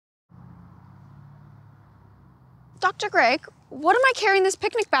Dr. Greg, what am I carrying this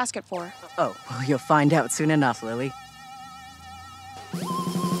picnic basket for? Oh, well, you'll find out soon enough, Lily. Come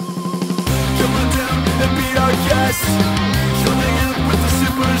on down and be our guest. Come hang out with the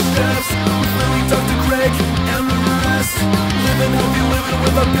super chefs, with Lily, Dr. Greg, and the rest. Living healthy, living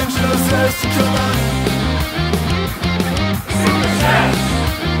with a pinch of zest. Come on. Super chefs.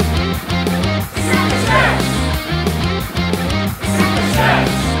 Super chefs. Super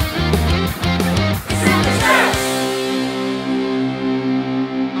chefs. Super chefs.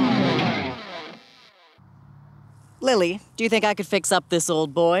 Lily, do you think I could fix up this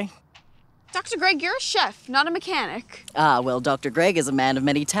old boy? Dr. Greg, you're a chef, not a mechanic. Ah, well, Dr. Greg is a man of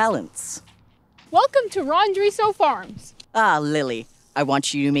many talents. Welcome to Rondriso Farms. Ah, Lily, I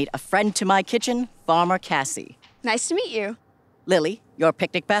want you to meet a friend to my kitchen, Farmer Cassie. Nice to meet you. Lily, your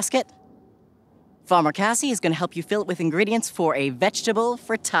picnic basket? Farmer Cassie is going to help you fill it with ingredients for a vegetable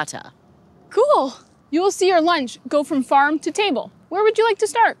frittata. Cool. You will see your lunch go from farm to table. Where would you like to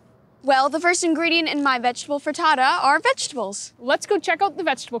start? Well, the first ingredient in my vegetable frittata are vegetables. Let's go check out the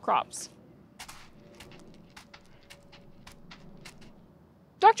vegetable crops.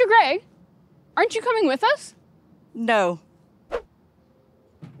 Dr. Greg, aren't you coming with us? No.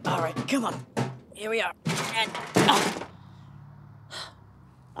 All right, come on. Here we are. And,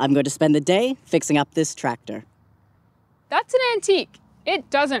 I'm going to spend the day fixing up this tractor. That's an antique.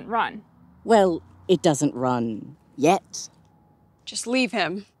 It doesn't run. Well, it doesn't run yet. Just leave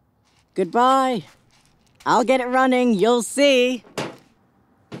him. Goodbye. I'll get it running, you'll see. Check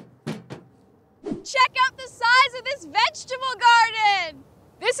out the size of this vegetable garden!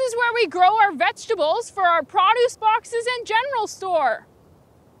 This is where we grow our vegetables for our produce boxes and general store.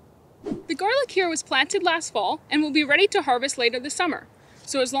 The garlic here was planted last fall and will be ready to harvest later this summer.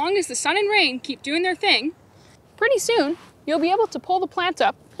 So as long as the sun and rain keep doing their thing, pretty soon you'll be able to pull the plant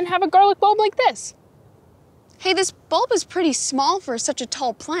up and have a garlic bulb like this. Hey, this bulb is pretty small for such a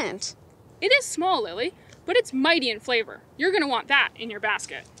tall plant. It is small, Lily, but it's mighty in flavor. You're gonna want that in your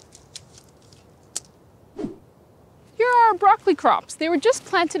basket. Here are our broccoli crops. They were just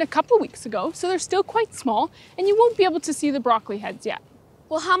planted a couple weeks ago, so they're still quite small, and you won't be able to see the broccoli heads yet.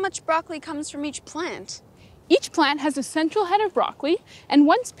 Well, how much broccoli comes from each plant? Each plant has a central head of broccoli, and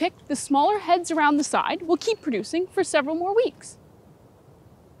once picked, the smaller heads around the side will keep producing for several more weeks.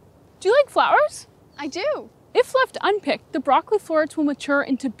 Do you like flowers? I do. If left unpicked, the broccoli florets will mature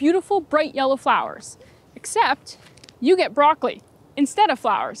into beautiful, bright yellow flowers. Except, you get broccoli instead of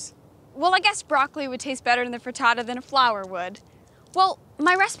flowers. Well, I guess broccoli would taste better in the frittata than a flower would. Well,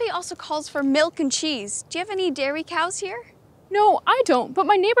 my recipe also calls for milk and cheese. Do you have any dairy cows here? No, I don't, but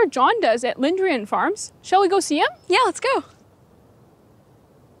my neighbor John does at Lily and Farms. Shall we go see him? Yeah, let's go.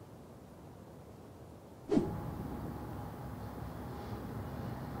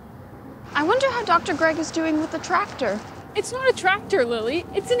 I wonder how Dr. Greg is doing with the tractor. It's not a tractor, Lily.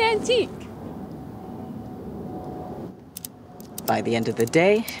 It's an antique. By the end of the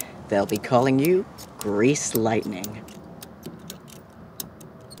day, they'll be calling you Grease Lightning.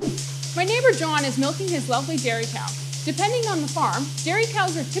 My neighbor John is milking his lovely dairy cow. Depending on the farm, dairy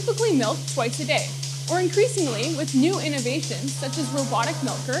cows are typically milked twice a day. Or increasingly, with new innovations such as robotic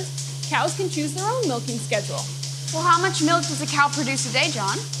milkers, cows can choose their own milking schedule. Well, how much milk does a cow produce a day,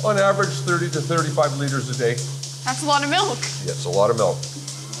 John? On average, 30 to 35 liters a day. That's a lot of milk. Yes, a lot of milk.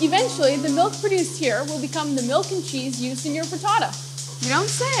 Eventually, the milk produced here will become the milk and cheese used in your frittata. You don't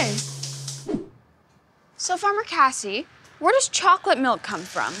say. So, Farmer Cassie, where does chocolate milk come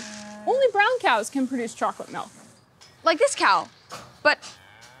from? Only brown cows can produce chocolate milk. Like this cow, but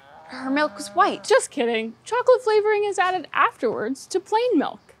her milk was white. Just kidding. Chocolate flavoring is added afterwards to plain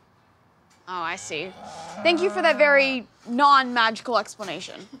milk. Oh, I see. Thank you for that very non-magical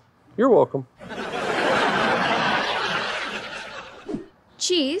explanation. You're welcome.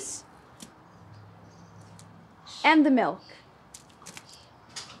 Cheese and the milk.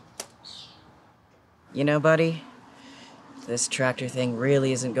 You know, buddy, this tractor thing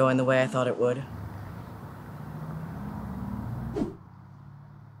really isn't going the way I thought it would.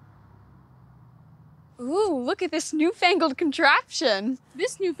 Ooh, look at this newfangled contraption.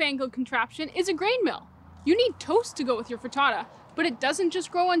 This newfangled contraption is a grain mill. You need toast to go with your frittata, but it doesn't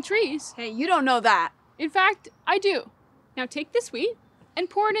just grow on trees. Hey, you don't know that. In fact, I do. Now take this wheat and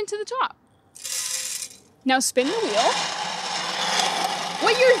pour it into the top. Now spin the wheel.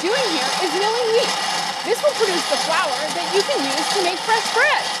 What you're doing here is milling wheat. This will produce the flour that you can use to make fresh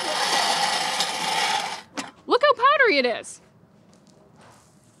bread. Look how powdery it is.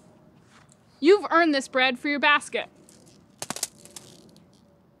 You've earned this bread for your basket.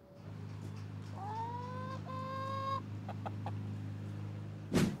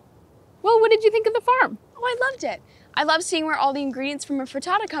 Well, what what did you think of the farm? Oh, I loved it. I love seeing where all the ingredients from a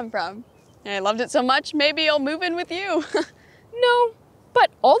frittata come from. And I loved it so much, maybe I'll move in with you. No,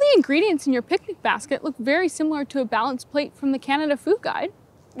 but all the ingredients in your picnic basket look very similar to a balanced plate from the Canada Food Guide.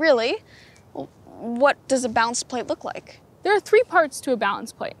 Really? Well, what does a balanced plate look like? There are 3 parts to a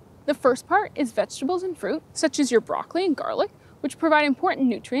balanced plate. The first part is vegetables and fruit, such as your broccoli and garlic, which provide important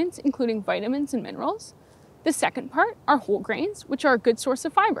nutrients, including vitamins and minerals. The second part are whole grains, which are a good source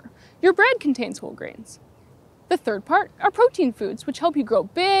of fiber. Your bread contains whole grains. The third part are protein foods, which help you grow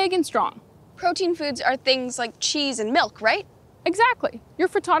big and strong. Protein foods are things like cheese and milk, right? Exactly. Your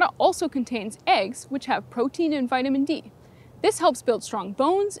frittata also contains eggs, which have protein and vitamin D. This helps build strong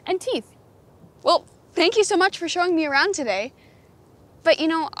bones and teeth. Well, thank you so much for showing me around today. But you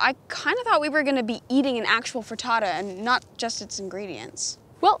know, I kind of thought we were going to be eating an actual frittata and not just its ingredients.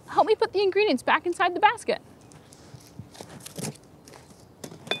 Well, help me put the ingredients back inside the basket.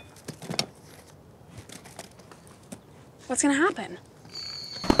 What's going to happen?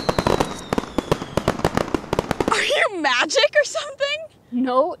 Are you magic or something?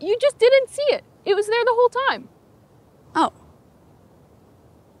 No, you just didn't see it. It was there the whole time. Oh.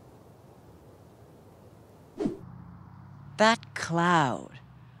 That cloud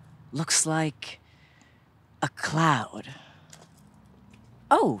looks like a cloud.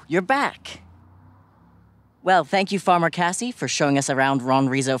 Oh, you're back. Well, thank you, Farmer Cassie, for showing us around Ron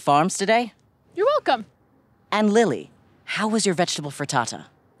Rizzo Farms today. You're welcome. And Lily, how was your vegetable frittata?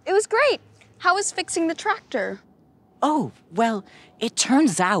 It was great. How was fixing the tractor? Oh, well, it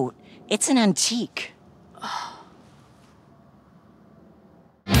turns out it's an antique.